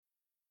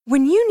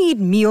When you need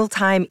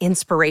mealtime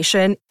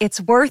inspiration,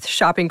 it's worth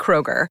shopping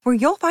Kroger, where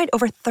you'll find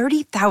over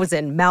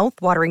 30,000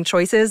 mouth-watering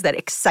choices that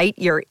excite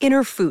your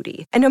inner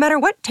foodie. And no matter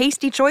what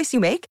tasty choice you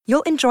make,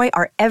 you'll enjoy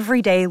our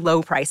everyday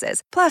low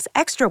prices, plus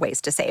extra ways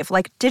to save,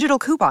 like digital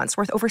coupons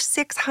worth over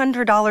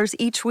 $600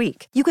 each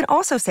week. You can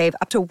also save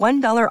up to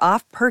 $1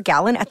 off per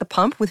gallon at the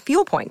pump with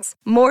fuel points.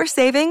 More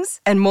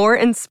savings and more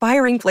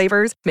inspiring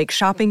flavors make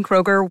shopping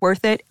Kroger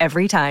worth it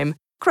every time.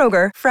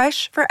 Kroger,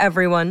 fresh for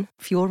everyone.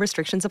 Fuel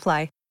restrictions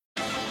apply.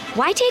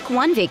 Why take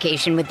one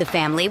vacation with the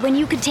family when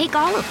you could take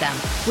all of them?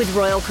 With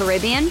Royal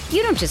Caribbean,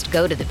 you don't just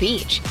go to the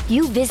beach.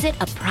 You visit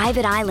a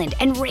private island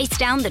and race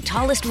down the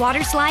tallest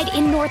water slide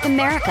in North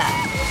America.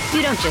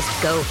 You don't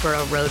just go for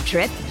a road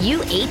trip. You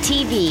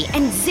ATV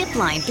and zip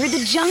line through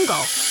the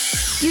jungle.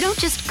 You don't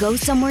just go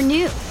somewhere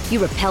new.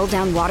 You rappel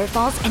down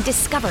waterfalls and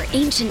discover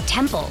ancient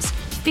temples.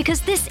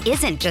 Because this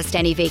isn't just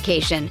any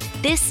vacation.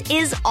 This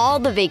is all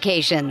the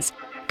vacations.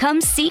 Come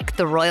seek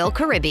the Royal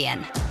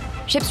Caribbean.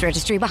 Ships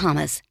Registry,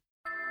 Bahamas.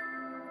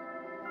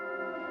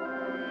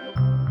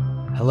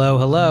 Hello,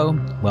 hello.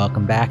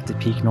 Welcome back to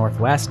Peak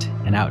Northwest,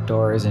 an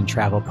outdoors and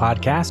travel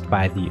podcast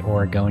by the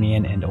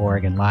Oregonian and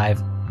Oregon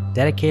Live,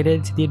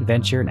 dedicated to the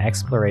adventure and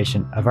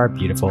exploration of our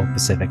beautiful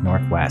Pacific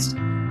Northwest.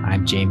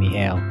 I'm Jamie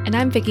Hale. And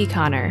I'm Vicki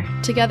Connor.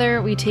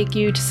 Together, we take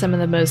you to some of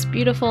the most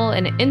beautiful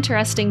and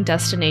interesting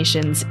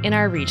destinations in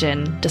our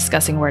region,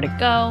 discussing where to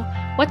go,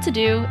 what to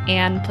do,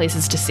 and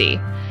places to see.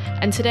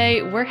 And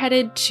today, we're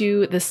headed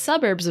to the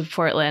suburbs of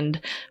Portland,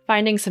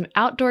 finding some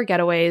outdoor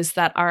getaways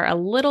that are a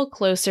little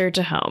closer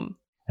to home.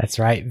 That's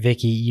right,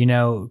 Vicki. You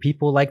know,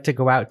 people like to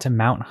go out to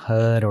Mount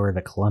Hood or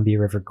the Columbia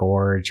River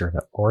Gorge or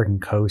the Oregon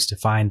coast to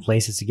find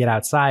places to get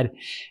outside,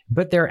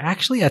 but there are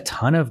actually a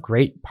ton of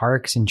great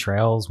parks and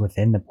trails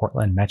within the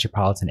Portland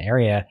metropolitan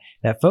area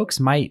that folks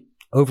might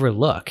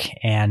overlook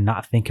and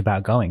not think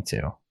about going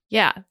to.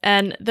 Yeah,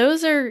 and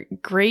those are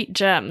great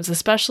gems,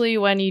 especially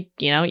when you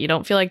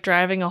don't feel like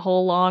driving a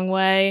whole long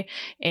way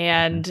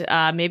and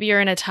maybe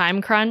you're in a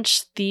time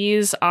crunch.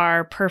 These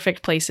are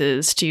perfect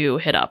places to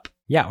hit up.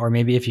 Yeah, or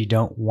maybe if you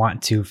don't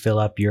want to fill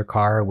up your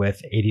car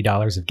with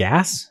 $80 of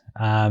gas,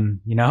 want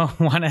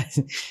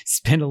to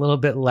spend a little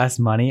bit less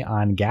money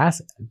on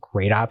gas,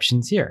 great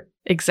options here.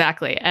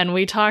 Exactly. And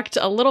we talked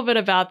a little bit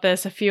about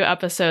this a few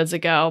episodes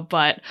ago,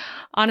 but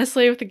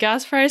honestly, with the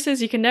gas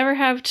prices, you can never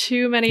have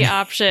too many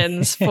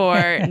options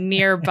for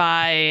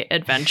nearby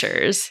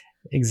adventures.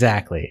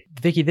 Exactly.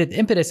 Vicki, the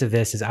impetus of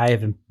this is I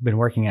have been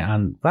working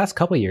on the last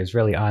couple of years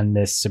really on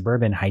this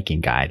suburban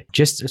hiking guide,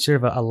 just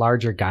sort of a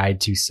larger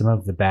guide to some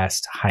of the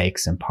best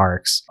hikes and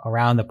parks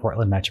around the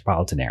Portland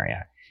metropolitan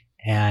area.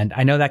 And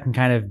I know that can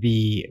kind of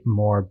be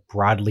more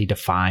broadly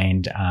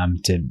defined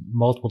to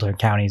multiple different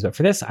counties, but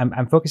for this,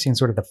 I'm focusing on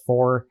sort of the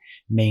four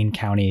main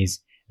counties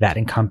that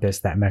encompass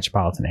that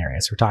metropolitan area.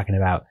 So we're talking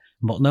about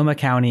Multnomah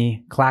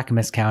County,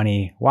 Clackamas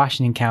County,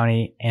 Washington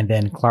County, and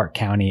then Clark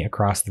County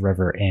across the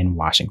river in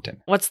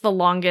Washington. What's the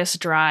longest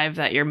drive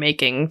that you're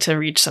making to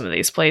reach some of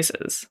these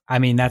places? I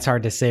mean, that's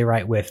hard to say,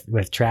 right,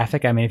 with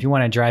traffic. I mean, if you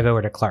want to drive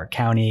over to Clark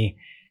County,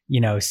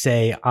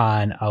 say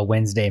on a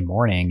Wednesday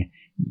morning,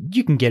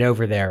 you can get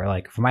over there.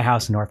 Like from my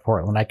house in North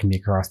Portland, I can be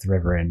across the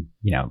river in,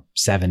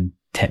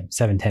 10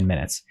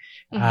 minutes.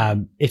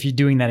 Mm-hmm. If you're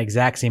doing that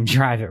exact same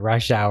drive at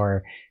rush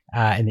hour,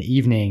 in the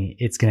evening,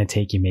 it's going to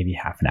take you maybe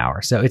half an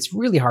hour. So it's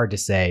really hard to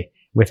say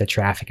with the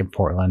traffic in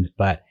Portland,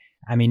 but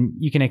I mean,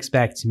 you can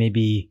expect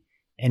maybe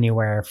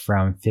anywhere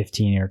from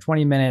 15 or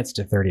 20 minutes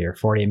to 30 or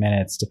 40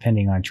 minutes,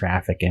 depending on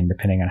traffic and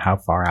depending on how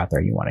far out there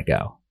you want to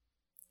go.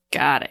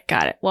 Got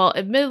it. Well,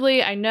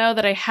 admittedly, I know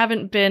that I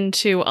haven't been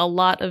to a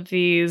lot of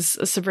these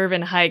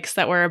suburban hikes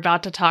that we're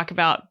about to talk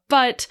about,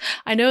 but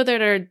I know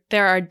that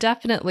there are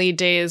definitely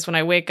days when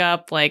I wake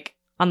up like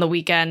on the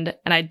weekend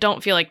and I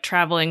don't feel like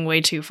traveling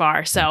way too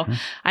far. So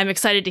I'm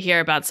excited to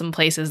hear about some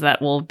places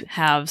that will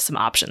have some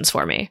options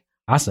for me.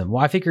 Awesome.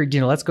 Well, I figured,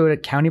 let's go to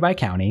county by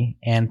county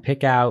and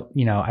pick out,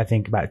 I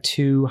think about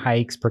 2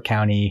 hikes per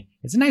county.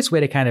 It's a nice way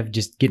to kind of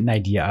just get an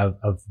idea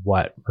of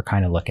what we're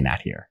kind of looking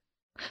at here.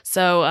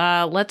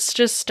 So let's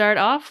just start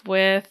off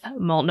with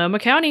Multnomah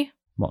County.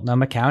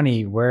 Multnomah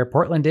County, where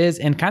Portland is,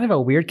 and kind of a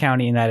weird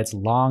county in that it's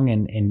long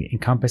and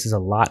encompasses a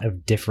lot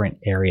of different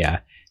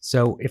area.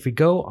 So if we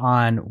go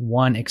on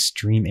one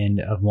extreme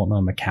end of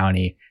Multnomah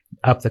County,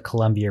 up the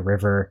Columbia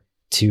River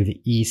to the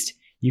east,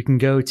 you can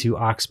go to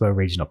Oxbow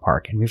Regional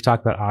Park. And we've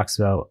talked about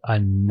Oxbow a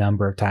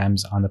number of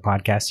times on the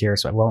podcast here,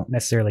 so I won't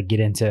necessarily get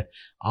into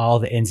all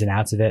the ins and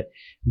outs of it.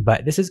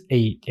 But this is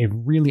a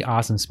really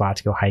awesome spot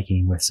to go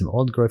hiking with some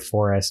old growth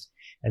forest,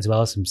 as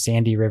well as some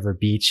Sandy River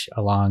Beach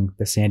along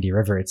the Sandy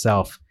River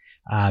itself.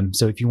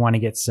 So if you want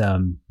to get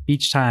some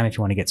beach time, if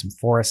you want to get some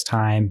forest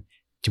time,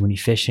 do any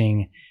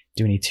fishing,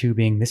 do any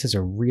tubing, this is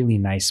a really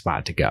nice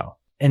spot to go.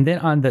 And then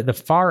on the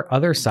far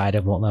other side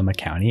of Multnomah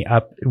County,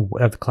 up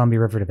of the Columbia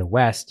River to the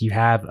west, you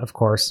have, of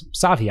course,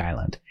 Sauvie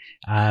Island.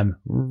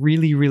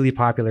 Really, really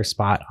popular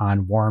spot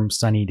on warm,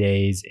 sunny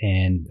days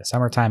in the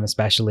summertime,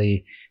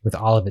 especially with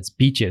all of its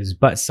beaches.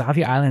 But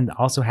Sauvie Island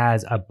also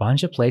has a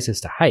bunch of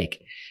places to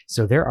hike.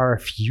 So there are a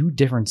few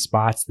different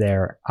spots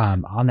there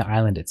on the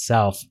island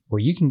itself where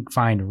you can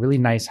find really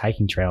nice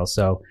hiking trails.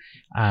 So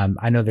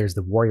I know there's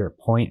the Warrior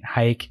Point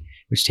hike,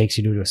 which takes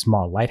you to a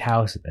small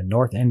lighthouse at the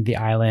north end of the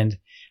island.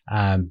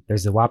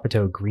 There's the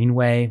Wapato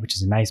Greenway, which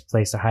is a nice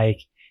place to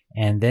hike.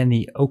 And then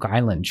the Oak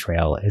Island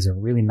Trail is a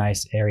really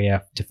nice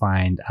area to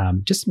find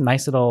just some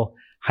nice little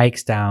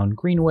hikes down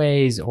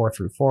greenways or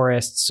through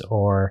forests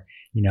or,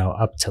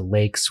 up to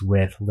lakes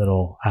with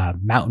little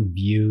mountain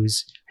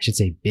views. I should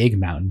say big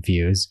mountain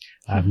views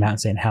of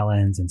Mount St.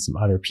 Helens and some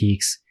other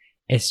peaks.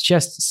 It's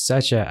just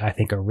such I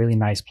think, a really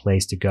nice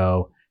place to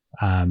go.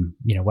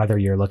 Whether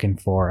you're looking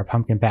for a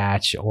pumpkin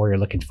patch or you're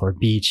looking for a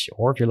beach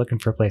or if you're looking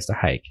for a place to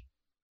hike.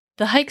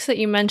 The hikes that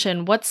you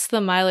mentioned, what's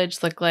the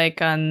mileage look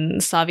like on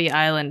Sauvie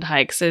Island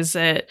hikes? Is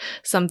it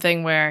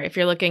something where if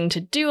you're looking to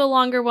do a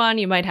longer one,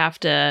 you might have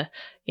to,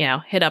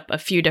 hit up a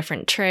few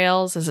different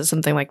trails? Is it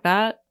something like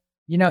that?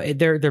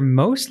 They're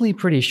mostly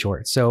pretty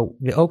short. So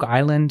the Oak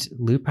Island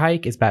loop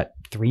hike is about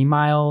 3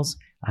 miles.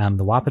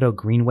 The Wapato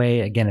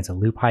Greenway, again, it's a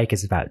loop hike,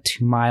 is about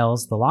 2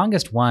 miles. The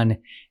longest one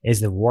is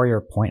the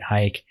Warrior Point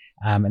hike,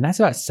 and that's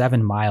about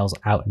 7 miles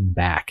out and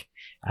back.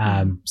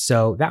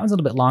 So that one's a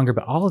little bit longer,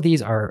 but all of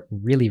these are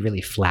really,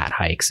 really flat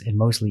hikes and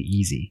mostly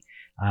easy.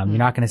 You're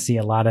not going to see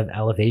a lot of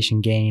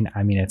elevation gain.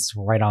 I mean, it's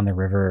right on the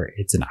river.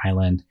 It's an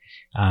island.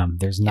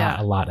 There's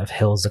not a lot of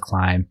hills to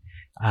climb.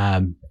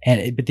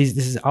 But this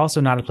is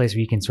also not a place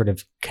where you can sort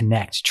of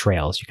connect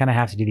trails. You kind of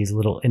have to do these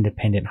little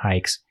independent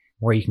hikes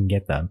where you can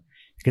get them,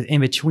 because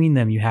in between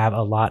them, you have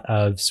a lot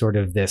of sort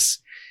of this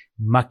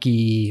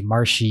mucky,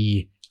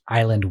 marshy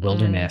island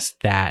wilderness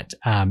that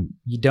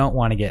you don't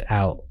want to get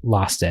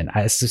lost in.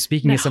 So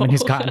speaking as someone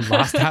who's gotten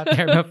lost out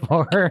there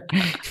before,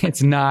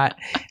 it's not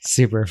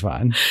super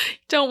fun.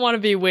 Don't want to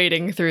be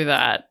wading through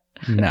that.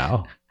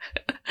 No.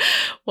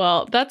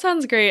 Well, that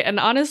sounds great. And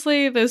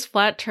honestly, those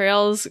flat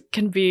trails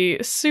can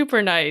be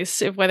super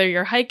nice whether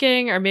you're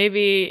hiking or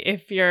maybe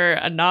if you're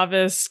a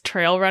novice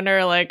trail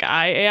runner like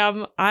I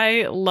am.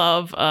 I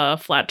love a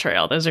flat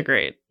trail. Those are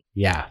great.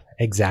 Yeah,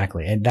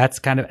 exactly. And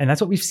that's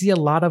what we see a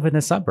lot of in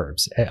the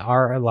suburbs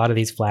are a lot of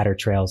these flatter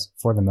trails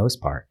for the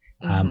most part,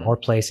 or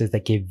places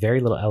that give very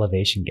little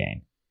elevation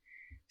gain.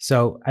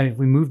 So if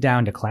we move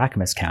down to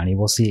Clackamas County,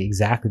 we'll see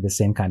exactly the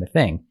same kind of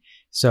thing.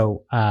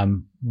 So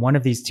one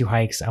of these two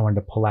hikes I wanted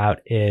to pull out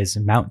is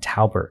Mount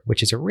Talbert,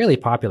 which is a really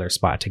popular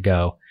spot to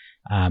go.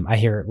 I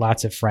hear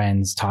lots of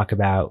friends talk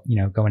about,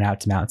 going out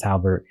to Mount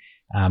Talbert,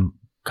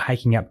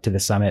 hiking up to the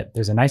summit.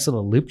 There's a nice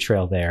little loop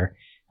trail there.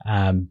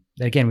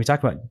 Again, we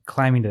talked about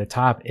climbing to the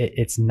top.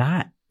 It's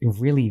not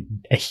really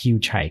a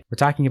huge hike. We're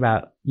talking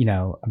about,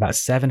 about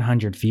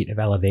 700 feet of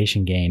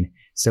elevation gain.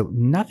 So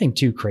nothing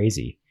too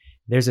crazy.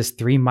 There's this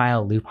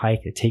 3-mile loop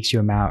hike that takes you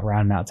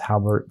around Mount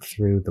Talbert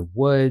through the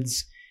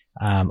woods,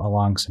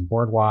 along some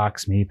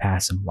boardwalks, maybe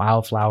past some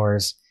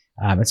wildflowers.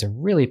 It's a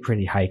really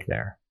pretty hike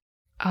there.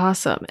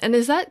 Awesome. And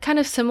is that kind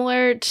of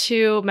similar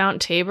to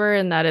Mount Tabor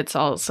in that it's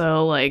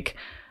also like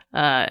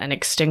an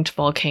extinct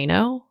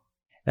volcano?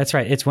 That's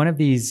right. It's one of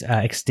these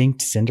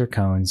extinct cinder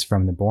cones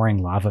from the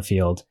Boring lava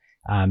field.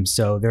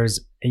 So there's,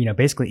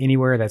 basically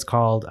anywhere that's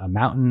called a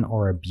mountain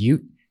or a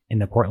butte in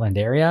the Portland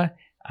area,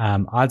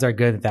 odds are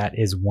good that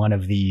is one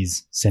of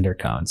these cinder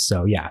cones.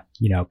 So yeah,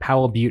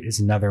 Powell Butte is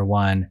another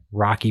one.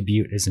 Rocky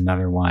Butte is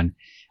another one.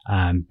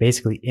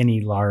 Basically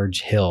any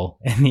large hill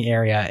in the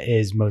area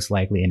is most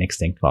likely an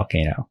extinct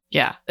volcano.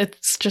 Yeah.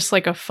 It's just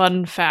like a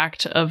fun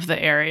fact of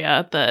the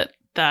area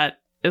that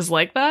is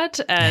like that.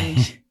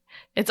 And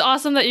it's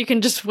awesome that you can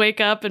just wake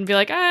up and be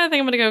like, I think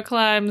I'm going to go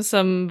climb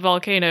some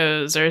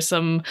volcanoes or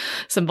some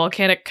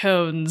volcanic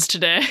cones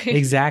today.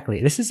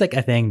 Exactly. This is like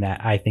a thing that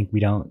I think we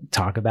don't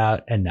talk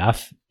about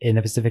enough in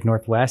the Pacific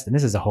Northwest. And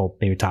this is a whole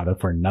maybe topic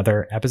for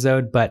another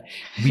episode, but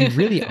we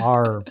really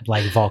are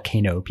like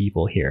volcano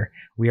people here.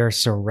 We are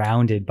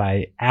surrounded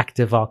by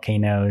active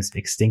volcanoes,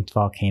 extinct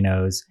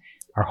volcanoes.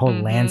 Our whole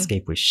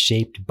landscape was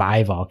shaped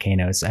by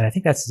volcanoes. And I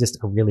think that's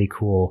just a really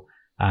cool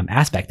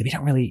aspect that we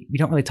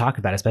don't really talk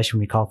about, especially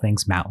when we call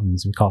things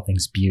mountains, we call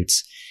things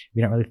buttes.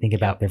 We don't really think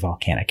about their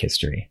volcanic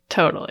history.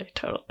 Totally.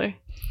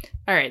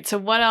 All right. So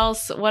what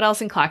else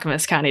in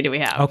Clackamas County do we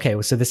have?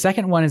 Okay. So the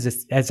second one is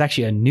it's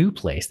actually a new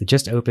place that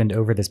just opened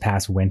over this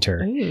past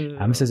winter.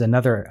 This is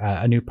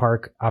a new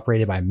park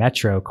operated by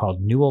Metro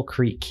called Newell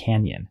Creek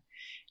Canyon.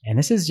 And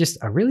this is just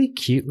a really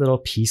cute little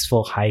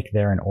peaceful hike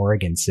there in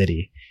Oregon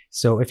City.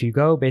 So if you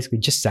go basically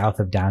just south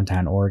of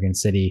downtown Oregon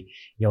City,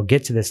 you'll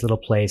get to this little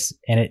place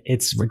and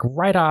it's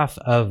right off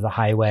of the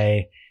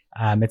highway.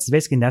 It's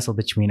basically nestled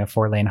between a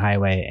 4-lane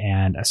highway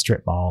and a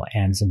strip mall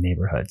and some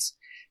neighborhoods.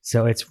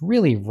 So it's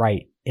really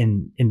right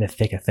in the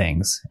thick of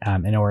things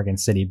in Oregon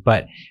City.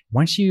 But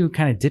once you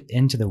kind of dip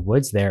into the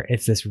woods there,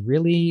 it's this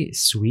really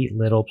sweet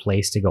little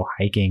place to go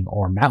hiking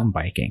or mountain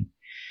biking.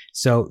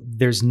 So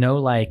there's no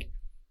like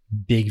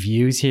big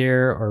views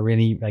here or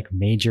really like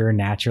major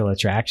natural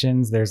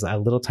attractions. There's a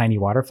little tiny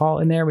waterfall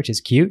in there, which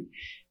is cute,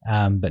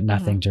 but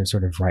nothing to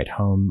sort of write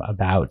home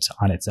about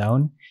on its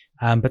own.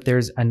 But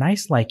there's a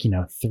nice, like,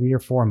 3 or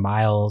 4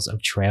 miles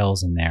of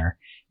trails in there.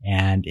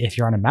 And if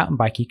you're on a mountain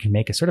bike, you can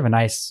make a sort of a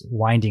nice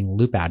winding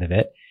loop out of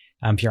it.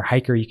 If you're a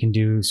hiker, you can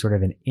do sort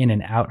of an in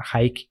and out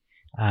hike.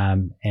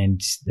 And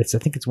I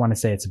think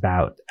it's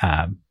about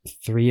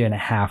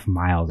 3.5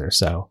 miles or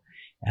so.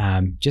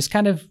 Just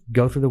kind of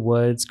go through the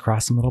woods,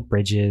 cross some little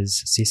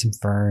bridges, see some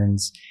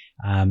ferns,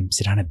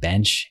 sit on a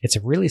bench. It's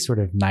a really sort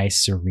of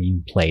nice,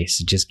 serene place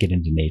to just get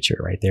into nature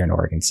right there in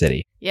Oregon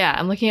City. Yeah,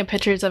 I'm looking at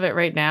pictures of it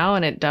right now,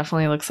 and it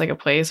definitely looks like a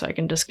place where I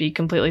can just be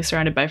completely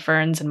surrounded by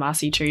ferns and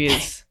mossy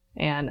trees,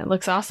 and it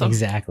looks awesome.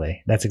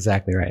 Exactly. That's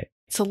exactly right.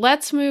 So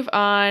let's move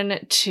on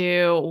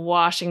to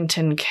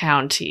Washington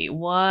County.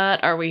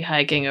 What are we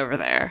hiking over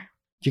there?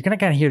 You're going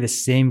to kind of hear the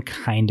same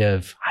kind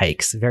of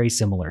hikes, very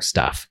similar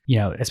stuff,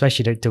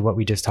 especially to what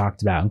we just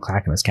talked about in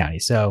Clackamas County.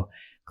 So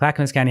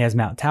Clackamas County has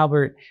Mount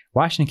Talbot.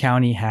 Washington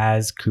County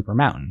has Cooper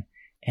Mountain.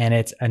 And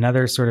it's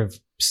another sort of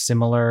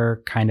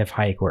similar kind of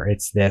hike where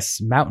it's this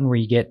mountain where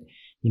you get,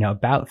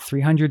 about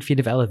 300 feet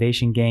of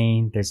elevation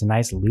gain. There's a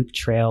nice loop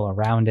trail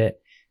around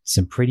it,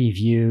 some pretty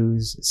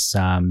views,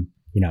 some,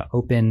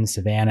 open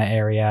savanna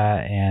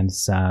area and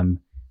some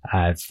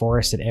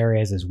forested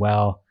areas as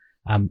well.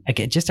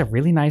 Again, just a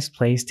really nice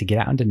place to get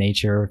out into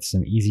nature with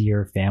some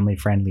easier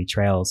family-friendly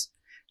trails.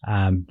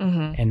 And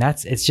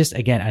it's just,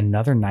 again,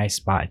 another nice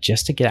spot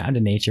just to get out into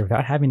nature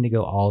without having to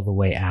go all the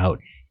way out,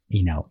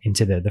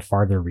 into the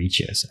farther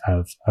reaches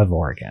of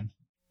Oregon.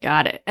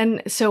 Got it.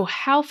 And so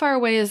how far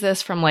away is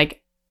this from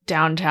like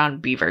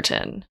downtown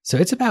Beaverton? So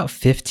it's about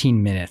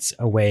 15 minutes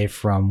away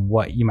from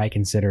what you might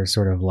consider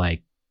sort of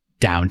like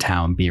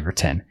downtown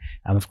Beaverton.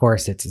 Of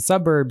course, it's a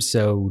suburb,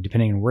 so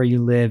depending on where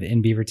you live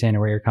in Beaverton or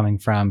where you're coming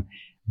from,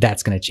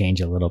 that's going to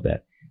change a little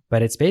bit.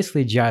 But it's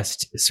basically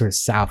just sort of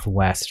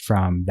southwest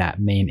from that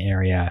main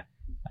area,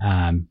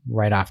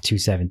 right off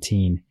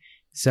 217.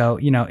 So,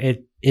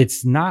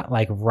 it's not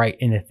like right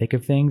in the thick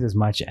of things as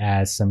much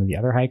as some of the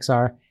other hikes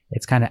are.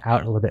 It's kind of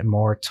out a little bit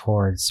more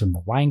towards some of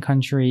the wine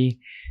country.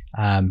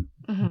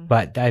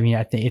 But I mean,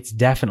 I think it's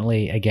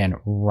definitely, again,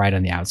 right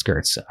on the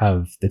outskirts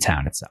of the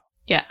town itself.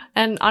 Yeah.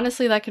 And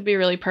honestly, that could be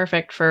really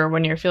perfect for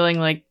when you're feeling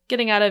like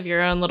getting out of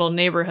your own little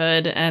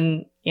neighborhood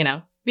and,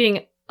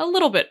 being a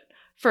little bit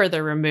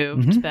further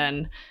removed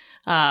than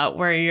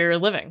where you're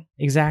living.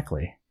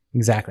 Exactly.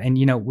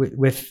 And,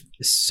 with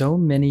so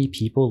many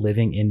people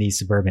living in these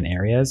suburban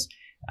areas,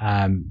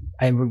 and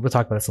we'll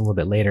talk about this a little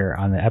bit later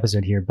on the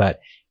episode here,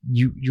 but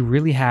you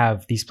really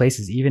have these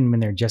places, even when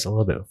they're just a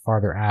little bit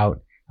farther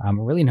out,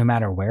 really no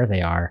matter where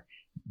they are,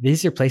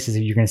 these are places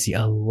that you're going to see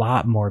a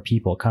lot more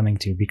people coming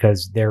to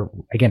because they're,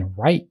 again,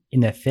 right in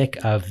the thick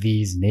of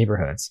these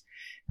neighborhoods.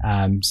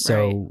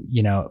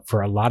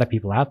 For a lot of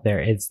people out there,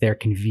 it's their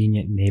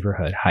convenient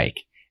neighborhood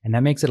hike. And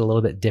that makes it a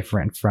little bit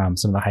different from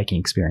some of the hiking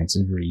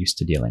experiences we're used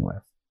to dealing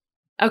with.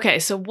 Okay,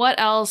 so what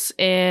else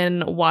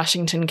in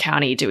Washington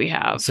County do we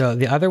have? So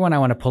the other one I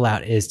want to pull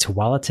out is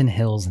Tualatin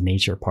Hills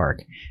Nature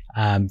Park.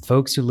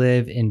 Folks who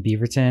live in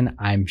Beaverton,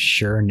 I'm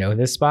sure know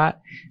this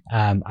spot.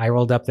 I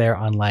rolled up there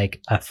on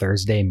like a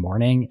Thursday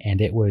morning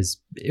and it was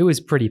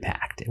pretty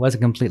packed. It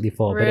wasn't completely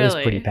full, but it was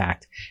pretty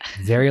packed.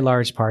 Very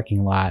large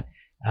parking lot.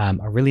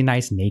 A really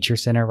nice nature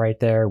center right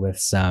there with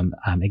some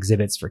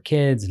exhibits for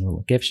kids and a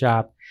little gift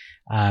shop.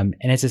 And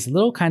it's this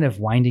little kind of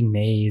winding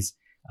maze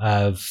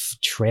of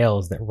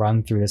trails that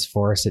run through this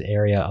forested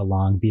area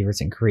along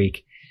Beaverton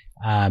Creek.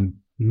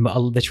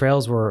 The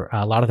trails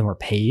a lot of them were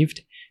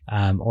paved,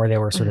 or they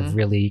were sort of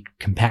really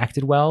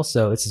compacted well.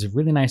 So this is a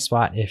really nice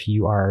spot if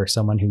you are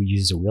someone who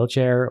uses a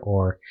wheelchair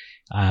or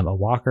a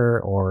walker,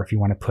 or if you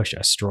want to push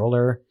a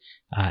stroller,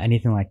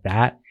 anything like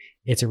that.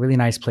 It's a really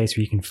nice place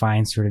where you can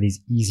find sort of these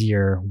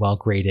easier,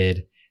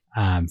 well-graded,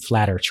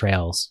 flatter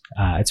trails.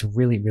 It's a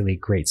really, really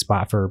great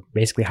spot for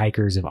basically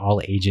hikers of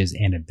all ages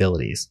and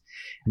abilities.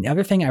 And the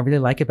other thing I really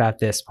like about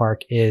this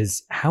park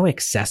is how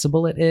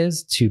accessible it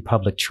is to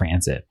public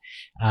transit.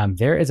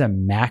 There is a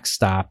max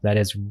stop that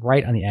is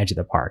right on the edge of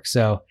the park.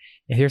 So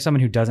if you're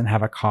someone who doesn't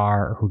have a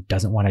car or who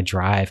doesn't want to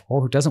drive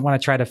or who doesn't want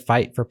to try to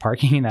fight for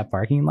parking in that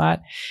parking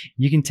lot,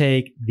 you can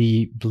take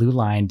the Blue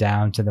Line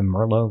down to the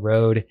Merlot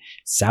Road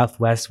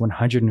Southwest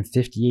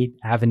 158th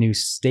Avenue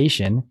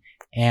station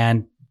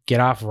and get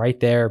off right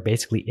there,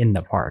 basically in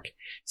the park.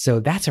 So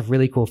that's a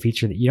really cool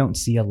feature that you don't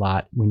see a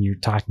lot when you're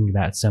talking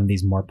about some of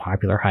these more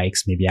popular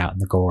hikes, maybe out in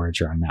the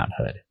Gorge or on Mount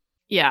Hood.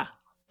 Yeah,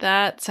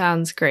 that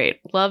sounds great.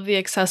 Love the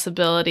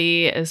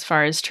accessibility as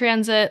far as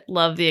transit.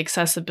 Love the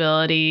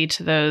accessibility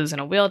to those in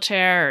a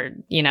wheelchair or,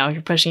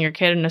 you're pushing your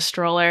kid in a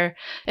stroller.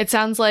 It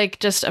sounds like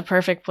just a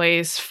perfect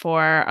place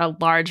for a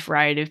large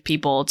variety of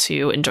people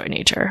to enjoy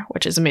nature,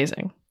 which is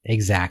amazing.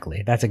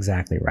 Exactly. That's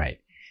exactly right.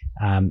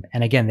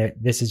 And again,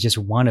 this is just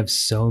one of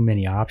so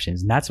many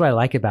options. And that's what I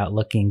like about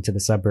looking to the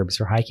suburbs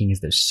for hiking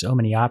is there's so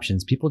many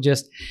options. People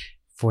just,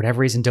 for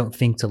whatever reason, don't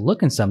think to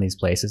look in some of these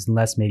places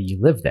unless maybe you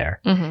live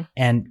there. Mm-hmm.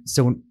 And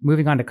so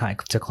moving on to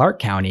Clark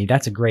County,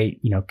 that's a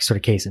great, sort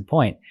of case in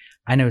point.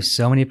 I know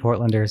so many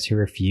Portlanders who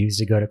refuse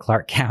to go to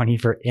Clark County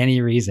for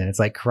any reason. It's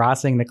like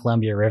crossing the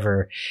Columbia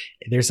River.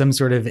 There's some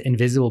sort of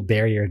invisible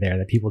barrier there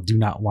that people do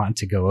not want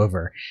to go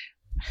over.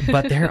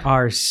 But there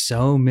are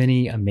so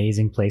many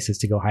amazing places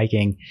to go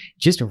hiking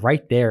just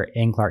right there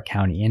in Clark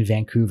County, in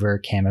Vancouver,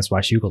 Camas,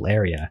 Washougal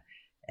area.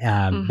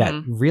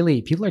 That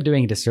really people are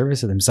doing a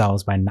disservice to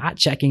themselves by not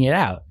checking it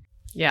out.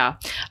 Yeah.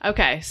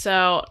 Okay.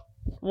 So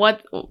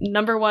what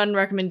number one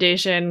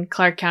recommendation,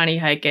 Clark County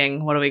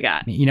hiking? What do we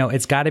got?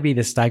 It's got to be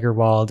the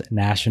Steigerwald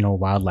National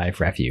Wildlife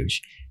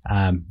Refuge.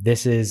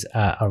 This is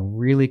a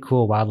really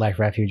cool wildlife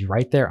refuge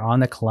right there on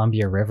the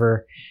Columbia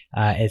River.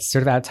 It's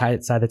sort of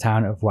outside the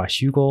town of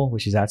Washougal,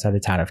 which is outside the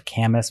town of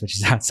Camas, which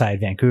is outside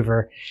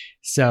Vancouver.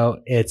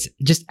 So it's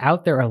just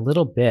out there a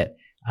little bit.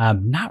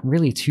 Not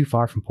really too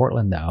far from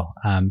Portland though,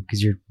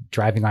 because you're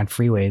driving on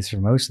freeways for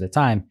most of the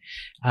time.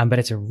 But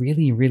it's a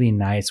really, really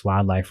nice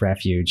wildlife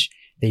refuge.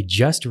 They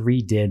just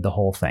redid the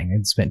whole thing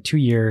and spent 2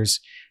 years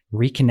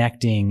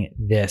reconnecting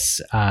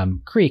this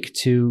creek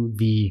to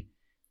the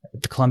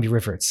Columbia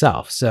River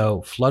itself.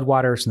 So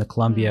floodwaters in the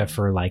Columbia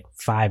for like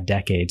 5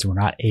 decades were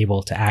not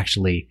able to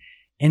actually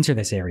enter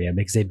this area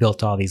because they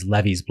built all these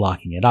levees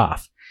blocking it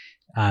off.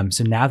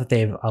 So now that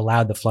they've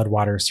allowed the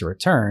floodwaters to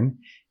return,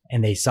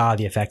 and they saw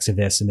the effects of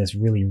this in this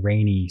really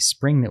rainy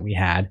spring that we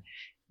had,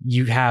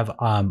 you have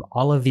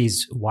all of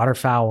these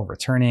waterfowl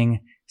returning.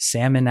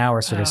 Salmon now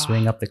are sort of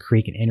swimming up the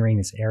creek and entering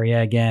this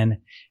area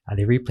again.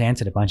 They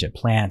replanted a bunch of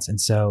plants.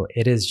 And so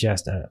it is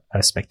just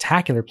a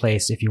spectacular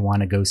place if you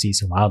want to go see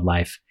some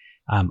wildlife.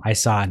 I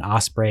saw an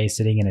osprey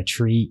sitting in a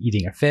tree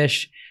eating a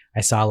fish.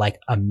 I saw like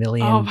a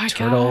million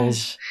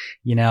turtles,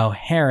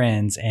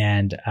 herons,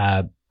 and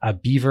a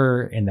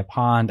beaver in the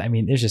pond. I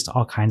mean, there's just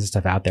all kinds of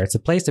stuff out there. It's a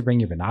place to bring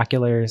your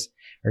binoculars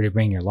or to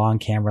bring your long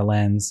camera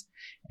lens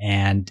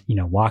and,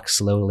 walk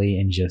slowly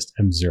and just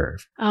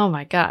observe. Oh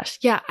my gosh.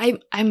 Yeah,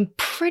 I'm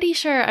pretty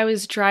sure I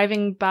was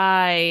driving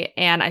by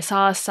and I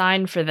saw a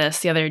sign for this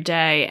the other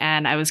day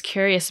and I was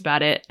curious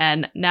about it.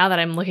 And now that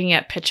I'm looking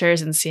at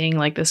pictures and seeing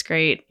like this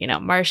great,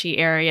 marshy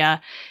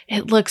area,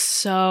 it looks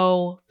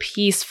so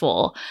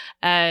peaceful.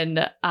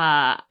 And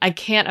I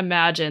can't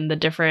imagine the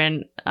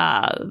different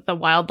the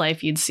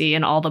wildlife you'd see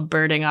and all the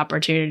birding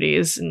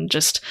opportunities and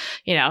just,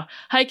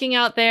 hiking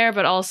out there,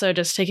 but also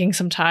just taking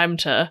some time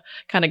to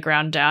kind of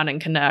ground down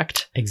and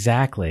connect.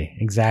 Exactly.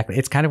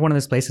 It's kind of one of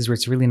those places where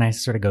it's really nice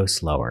to sort of go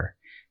slower,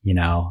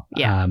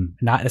 Yeah.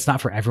 It's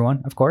not for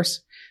everyone, of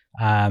course.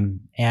 And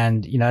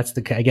that's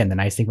the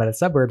nice thing about the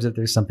suburbs, that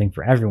there's something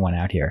for everyone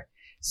out here.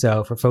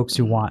 So for folks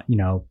who want,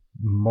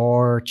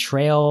 more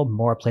trail,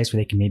 more place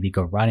where they can maybe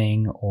go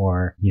running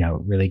or,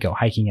 really go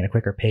hiking at a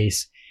quicker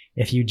pace.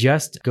 If you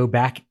just go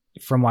back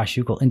from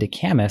Washougal into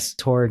Camas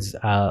towards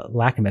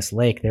Lacamas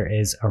Lake, there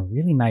is a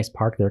really nice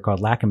park there called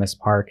Lacamas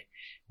Park,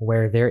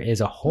 where there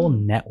is a whole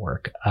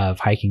network of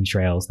hiking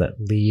trails that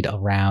lead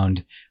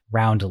around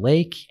Round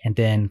Lake and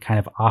then kind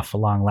of off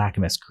along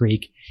Lacamas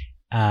Creek.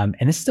 And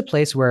this is a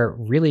place where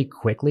really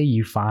quickly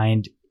you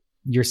find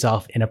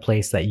yourself in a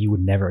place that you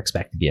would never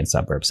expect to be in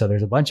suburbs. So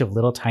there's a bunch of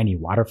little tiny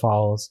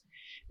waterfalls.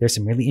 There's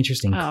some really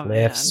interesting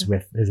cliffs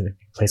there's a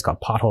place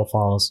called Pothole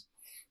Falls.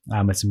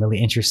 With some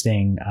really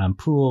interesting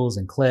pools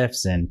and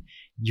cliffs, and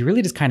you're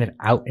really just kind of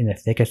out in the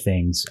thick of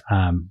things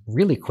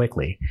really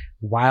quickly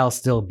while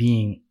still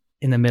being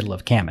in the middle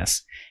of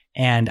Camas.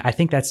 And I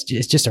think it's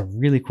just a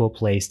really cool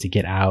place to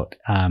get out,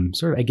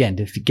 sort of again,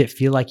 to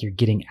feel like you're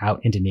getting out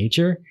into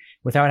nature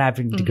without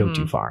having to go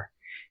too far,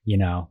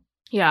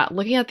 Yeah,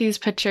 looking at these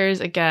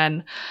pictures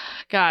again,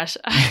 gosh,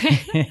 I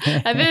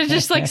think there's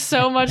just like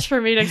so much for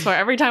me to explore.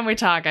 Every time we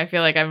talk, I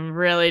feel like I'm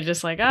really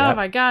just like, oh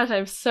my gosh, I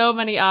have so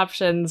many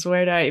options.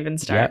 Where do I even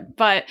start?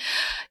 But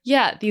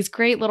yeah, these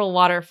great little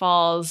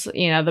waterfalls,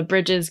 the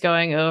bridges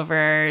going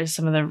over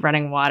some of the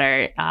running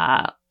water,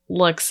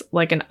 looks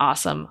like an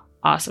awesome,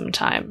 awesome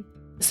time.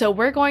 So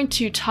we're going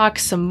to talk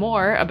some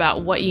more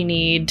about what you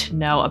need to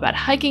know about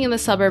hiking in the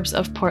suburbs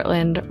of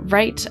Portland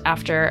right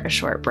after a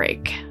short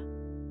break.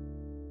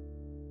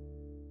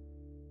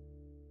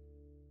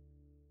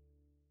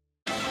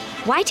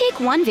 Why take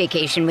one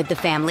vacation with the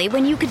family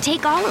when you could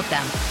take all of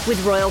them?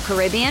 With Royal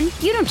Caribbean,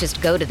 you don't just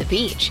go to the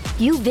beach.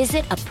 You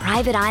visit a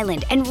private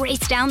island and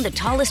race down the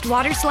tallest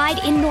water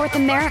slide in North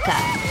America.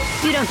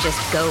 You don't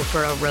just go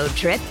for a road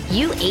trip.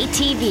 You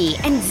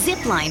ATV and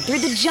zip line through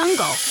the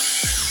jungle.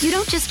 You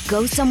don't just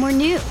go somewhere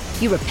new.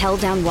 You rappel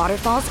down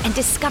waterfalls and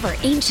discover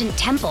ancient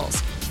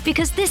temples.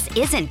 Because this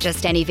isn't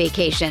just any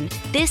vacation.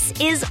 This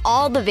is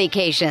all the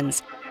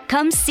vacations.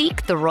 Come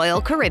seek the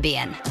Royal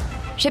Caribbean.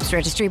 Ships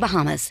Registry,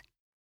 Bahamas.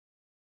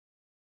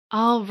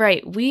 All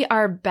right, we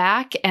are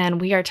back and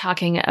we are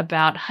talking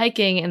about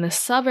hiking in the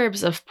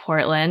suburbs of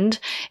Portland.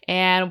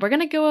 And we're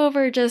going to go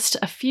over just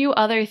a few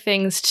other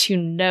things to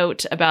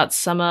note about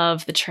some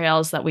of the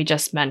trails that we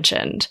just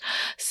mentioned.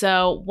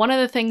 So one of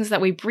the things that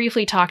we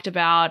briefly talked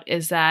about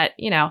is that,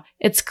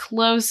 it's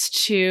close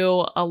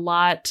to a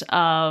lot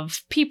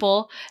of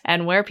people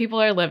and where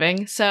people are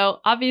living. So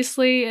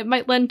obviously it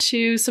might lend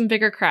to some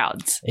bigger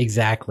crowds.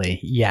 Exactly.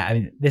 Yeah. I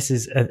mean, this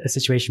is a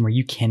situation where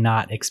you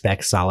cannot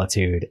expect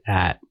solitude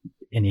at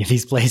any of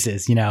these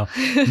places,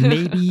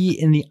 maybe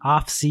in the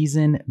off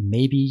season,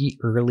 maybe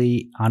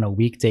early on a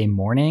weekday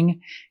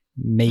morning,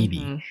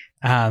 maybe.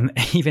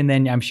 Mm-hmm. Even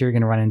then, I'm sure you're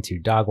going to run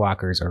into dog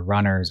walkers or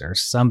runners or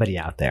somebody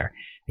out there.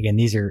 Again,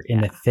 these are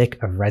in the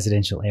thick of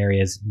residential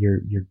areas.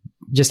 You're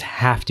just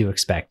have to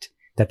expect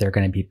that there are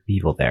going to be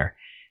people there.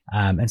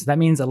 And so that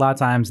means a lot of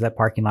times that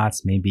parking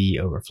lots may be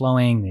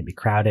overflowing, may be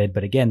crowded.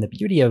 But again, the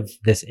beauty of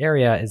this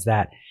area is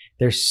that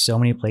there's so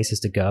many places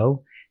to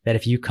go that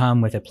if you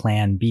come with a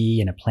plan B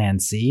and a plan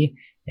C,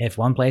 if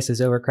one place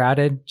is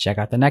overcrowded, check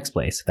out the next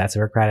place. If that's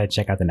overcrowded,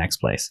 check out the next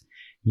place.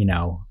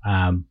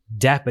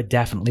 But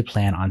definitely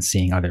plan on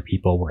seeing other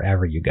people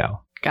wherever you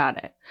go.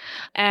 Got it.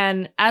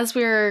 And as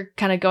we're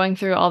kind of going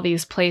through all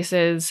these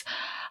places,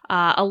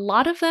 a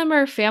lot of them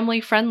are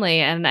family friendly.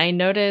 And I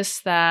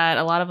noticed that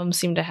a lot of them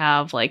seem to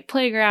have like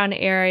playground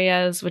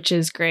areas, which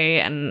is great.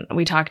 And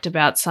we talked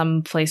about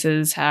some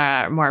places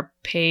are more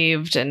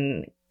paved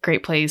and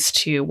great place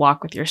to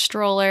walk with your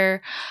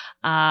stroller.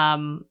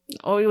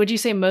 Would you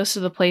say most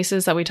of the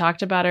places that we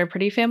talked about are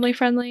pretty family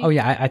friendly? Oh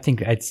yeah, I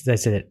think I'd say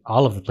that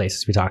all of the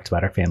places we talked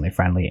about are family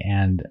friendly.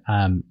 And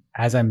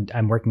as I'm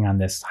working on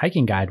this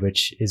hiking guide,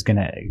 which is going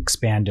to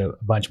expand to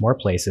a bunch more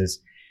places,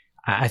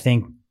 I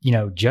think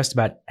just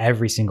about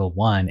every single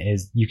one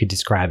you could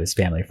describe as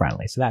family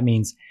friendly. So that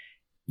means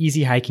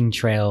easy hiking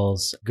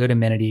trails, good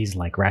amenities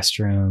like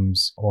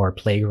restrooms or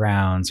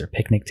playgrounds or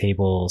picnic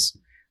tables.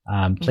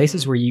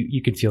 Places where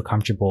you could feel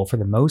comfortable for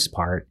the most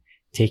part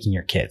taking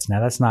your kids. Now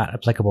that's not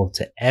applicable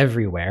to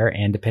everywhere.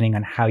 And depending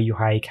on how you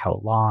hike,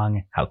 how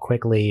long, how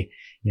quickly,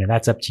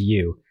 that's up to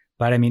you.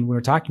 But I mean, when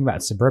we're talking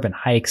about suburban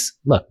hikes,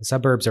 look, the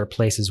suburbs are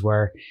places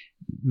where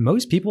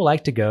most people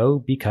like to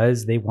go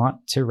because they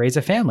want to raise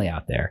a family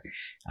out there.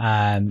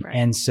 Right.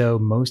 And so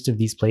most of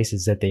these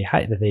places that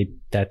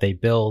they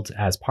build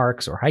as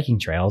parks or hiking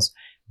trails,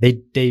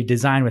 they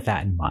design with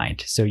that in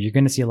mind. So you're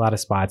going to see a lot of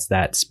spots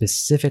that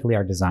specifically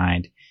are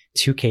designed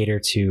to cater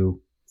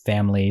to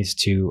families,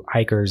 to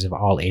hikers of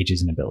all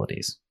ages and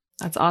abilities.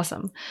 That's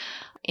awesome.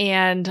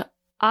 And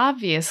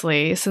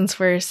obviously, since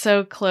we're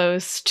so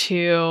close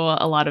to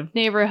a lot of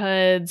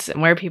neighborhoods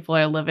and where people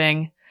are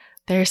living,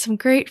 there's some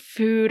great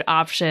food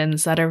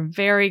options that are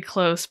very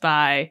close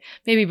by,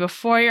 maybe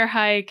before your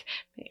hike,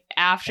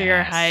 after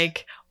your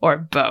hike, or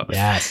both.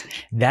 Yes.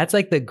 That's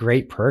like the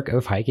great perk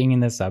of hiking in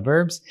the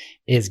suburbs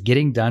is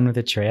getting done with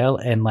the trail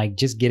and like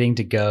just getting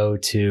to go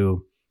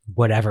to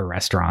whatever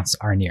restaurants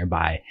are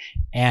nearby.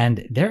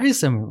 And there is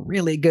some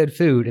really good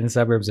food in the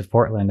suburbs of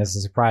Portland. This is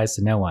a surprise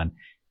to no one.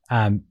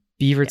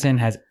 Beaverton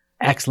has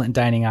excellent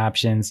dining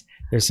options.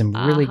 There's some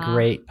really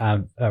great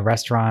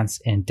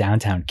restaurants in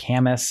downtown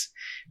Camas.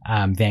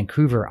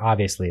 Vancouver,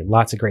 obviously,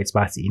 lots of great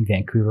spots to eat in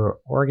Vancouver.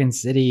 Oregon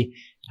City,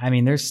 I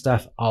mean, there's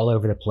stuff all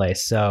over the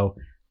place. So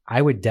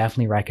I would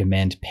definitely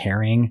recommend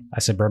pairing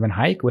a suburban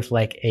hike with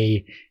like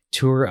a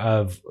tour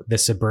of the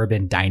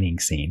suburban dining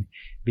scene,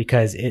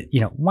 because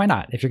why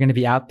not? If you're going to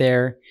be out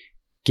there,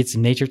 get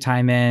some nature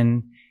time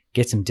in,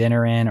 get some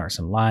dinner in or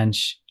some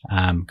lunch,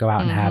 go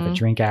out and have a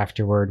drink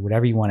afterward,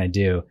 whatever you want to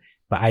do.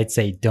 But I'd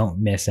say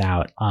don't miss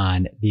out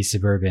on these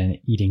suburban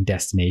eating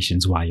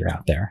destinations while you're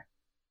out there.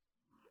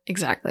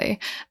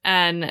 Exactly.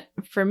 And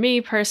for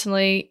me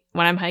personally,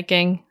 when I'm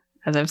hiking,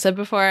 as I've said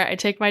before, I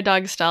take my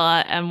dog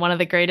Stella, and one of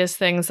the greatest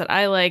things that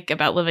I like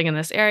about living in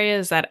this area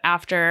is that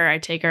after I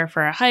take her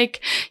for a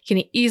hike, you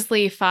can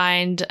easily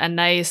find a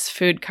nice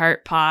food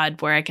cart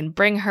pod where I can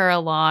bring her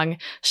along.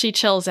 She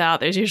chills out.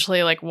 There's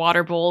usually like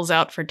water bowls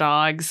out for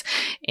dogs.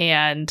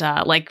 And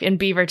like in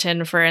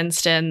Beaverton, for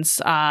instance,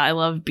 I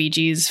love Bee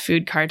Gees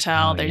Food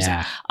Cartel. There's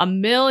a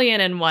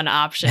million and one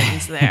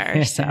options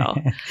there. So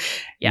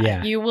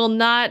yeah, you will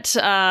not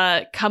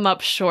come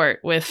up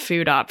short with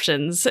food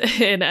options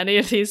in any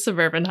of these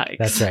suburban hikes.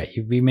 That's right.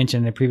 We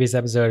mentioned in a previous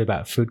episode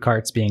about food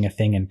carts being a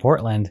thing in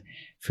Portland.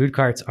 Food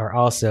carts are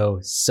also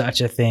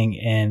such a thing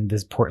in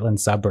the Portland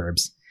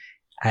suburbs.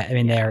 I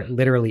mean, they're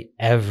literally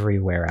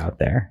everywhere out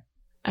there.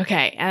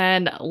 Okay.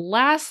 And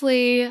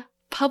lastly,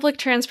 public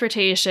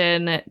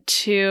transportation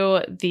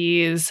to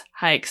these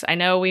hikes. I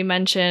know we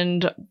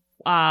mentioned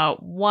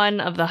one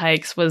of the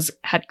hikes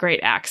had great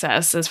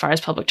access as far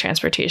as public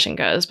transportation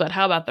goes, but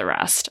how about the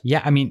rest?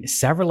 Yeah, I mean,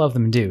 several of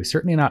them do.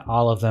 Certainly not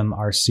all of them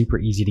are super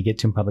easy to get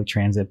to in public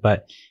transit,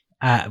 but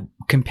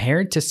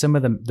compared to some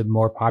of the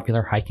more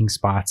popular hiking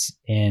spots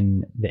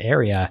in the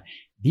area,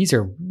 these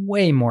are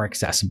way more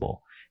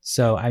accessible.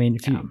 So, I mean,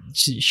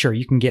 sure,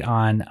 you can get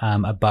on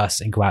a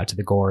bus and go out to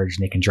the gorge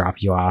and they can drop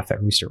you off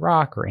at Rooster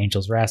Rock or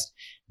Angel's Rest.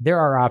 There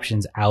are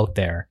options out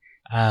there.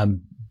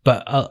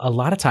 But a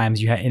lot of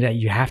times you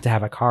have to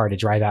have a car to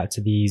drive out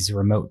to these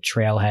remote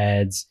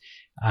trailheads,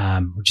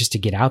 or just to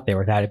get out there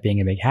without it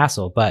being a big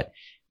hassle. But,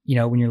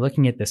 when you're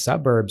looking at the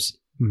suburbs,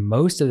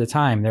 most of the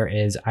time there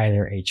is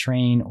either a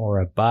train or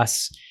a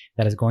bus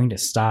that is going to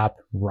stop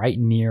right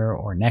near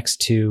or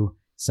next to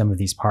some of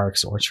these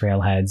parks or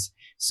trailheads.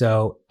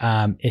 So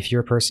if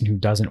you're a person who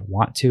doesn't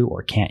want to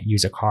or can't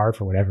use a car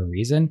for whatever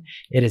reason,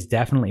 it is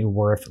definitely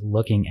worth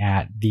looking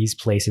at these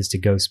places to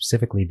go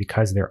specifically,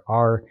 because there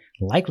are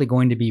likely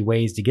going to be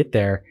ways to get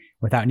there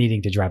without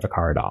needing to drive a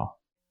car at all.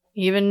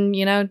 Even,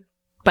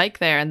 bike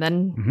there and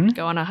then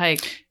go on a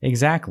hike.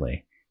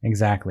 Exactly.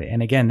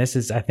 And again, this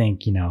is, I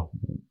think,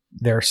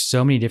 there are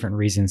so many different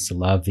reasons to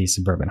love these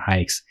suburban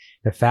hikes.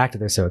 The fact that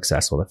they're so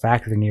accessible, the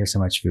fact that they're near so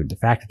much food, the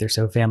fact that they're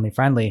so family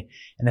friendly,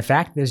 and the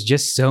fact that there's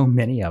just so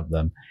many of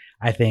them,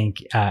 I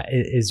think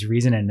is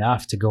reason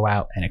enough to go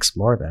out and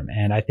explore them.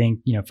 And I think,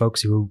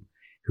 folks who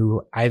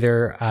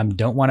either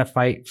don't want to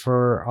fight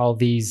for all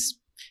these,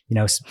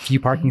 few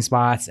parking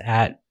spots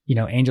at,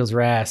 Angel's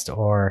Rest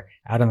or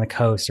out on the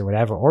coast or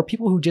whatever, or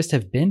people who just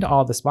have been to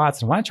all the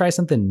spots and want to try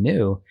something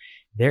new,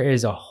 there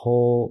is a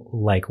whole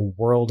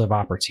world of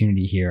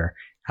opportunity here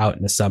out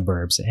in the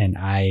suburbs. And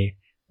I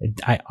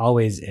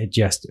always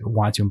just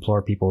want to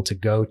implore people to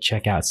go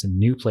check out some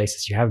new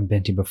places you haven't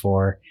been to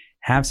before,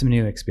 have some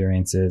new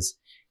experiences,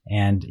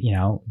 and,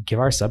 give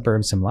our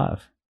suburbs some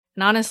love.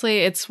 And honestly,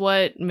 it's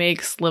what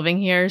makes living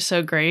here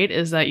so great,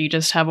 is that you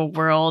just have a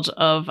world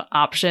of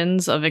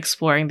options of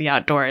exploring the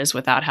outdoors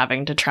without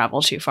having to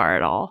travel too far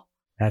at all.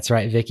 That's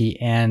right, Vicky.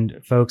 And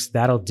folks,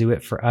 that'll do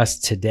it for us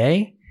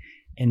today.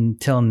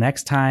 Until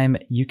next time,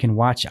 you can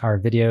watch our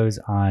videos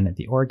on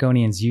the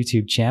Oregonians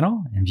YouTube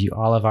channel and view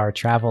all of our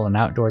travel and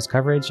outdoors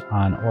coverage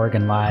on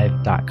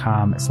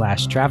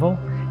OregonLive.com/travel,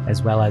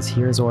 as well as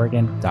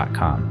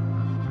here'soregon.com.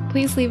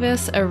 Please leave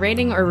us a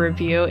rating or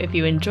review if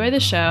you enjoy the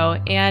show,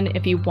 and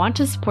if you want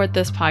to support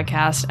this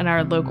podcast and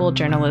our local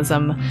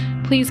journalism,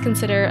 please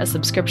consider a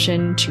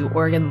subscription to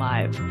Oregon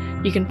Live.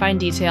 You can find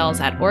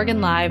details at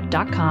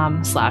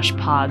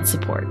OregonLive.com/pod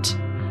support.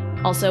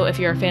 Also, if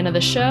you're a fan of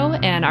the show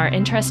and are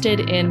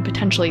interested in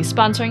potentially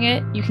sponsoring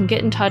it, you can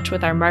get in touch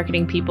with our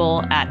marketing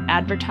people at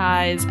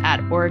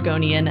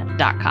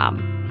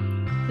advertise@oregonian.com.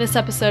 This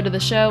episode of the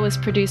show was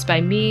produced by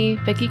me,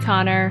 Vicky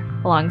Connor,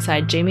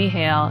 alongside Jamie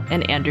Hale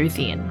and Andrew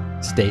Thien.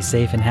 Stay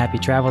safe and happy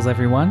travels,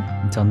 everyone.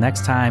 Until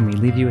next time, we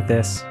leave you with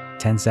this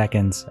 10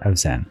 seconds of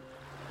Zen.